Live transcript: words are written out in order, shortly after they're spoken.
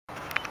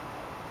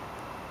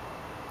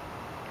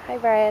Hi,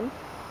 Brian.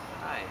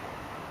 Hi.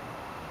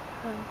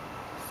 Um,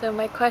 so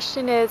my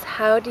question is,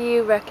 how do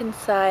you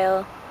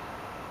reconcile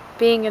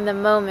being in the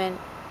moment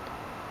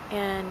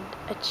and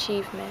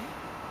achievement?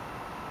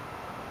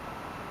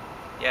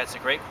 Yeah, it's a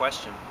great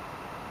question.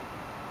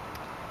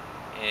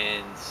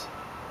 And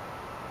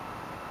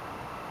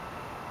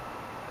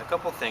a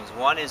couple things.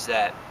 One is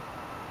that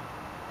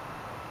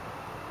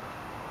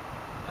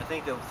I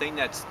think the thing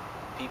that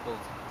people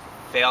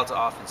fail to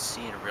often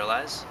see and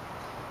realize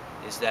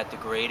is that the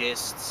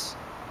greatest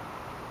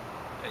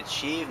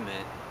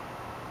achievement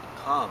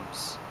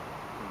comes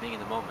from being in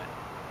the moment.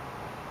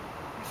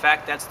 In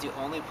fact, that's the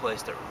only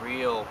place that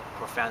real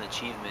profound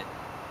achievement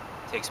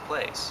takes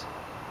place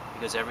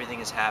because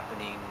everything is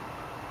happening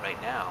right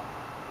now.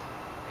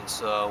 And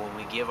so when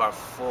we give our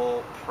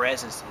full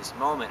presence to this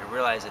moment and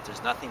realize that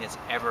there's nothing that's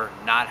ever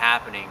not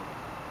happening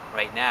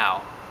right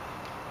now,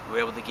 we're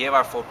able to give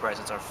our full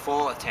presence, our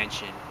full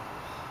attention,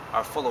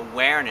 our full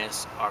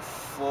awareness, our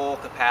full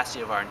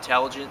capacity of our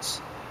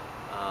intelligence,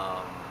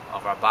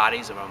 of our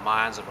bodies, of our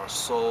minds, of our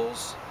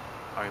souls,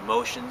 our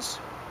emotions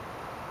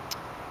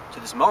to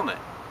this moment.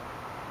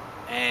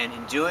 And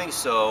in doing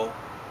so,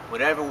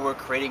 whatever we're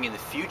creating in the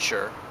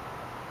future,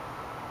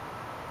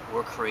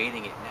 we're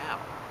creating it now.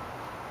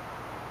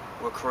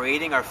 We're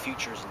creating our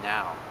futures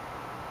now,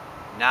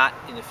 not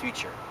in the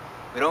future.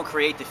 We don't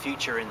create the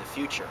future in the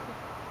future.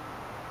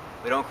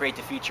 We don't create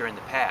the future in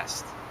the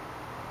past.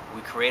 We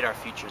create our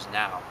futures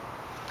now.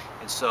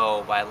 And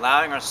so by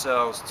allowing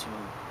ourselves to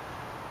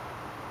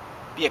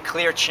be a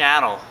clear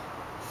channel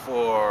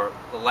for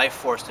the life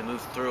force to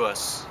move through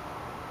us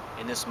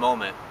in this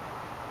moment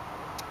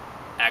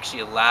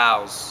actually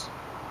allows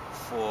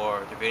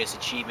for the greatest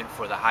achievement,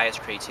 for the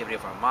highest creativity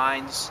of our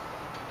minds,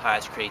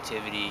 highest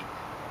creativity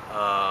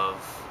of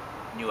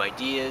new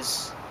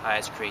ideas,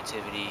 highest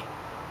creativity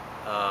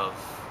of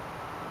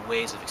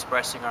ways of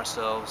expressing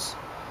ourselves,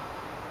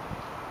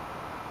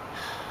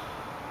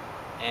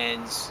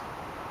 and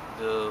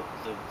the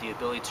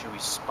ability to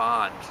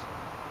respond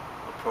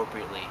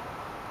appropriately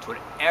to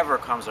whatever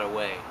comes our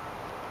way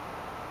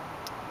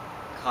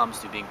comes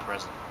to being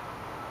present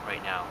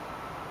right now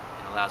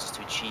and allows us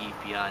to achieve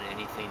beyond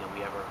anything that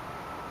we ever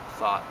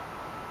thought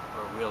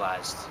or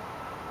realized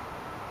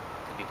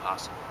could be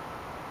possible.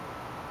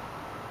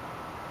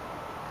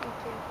 Thank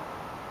you.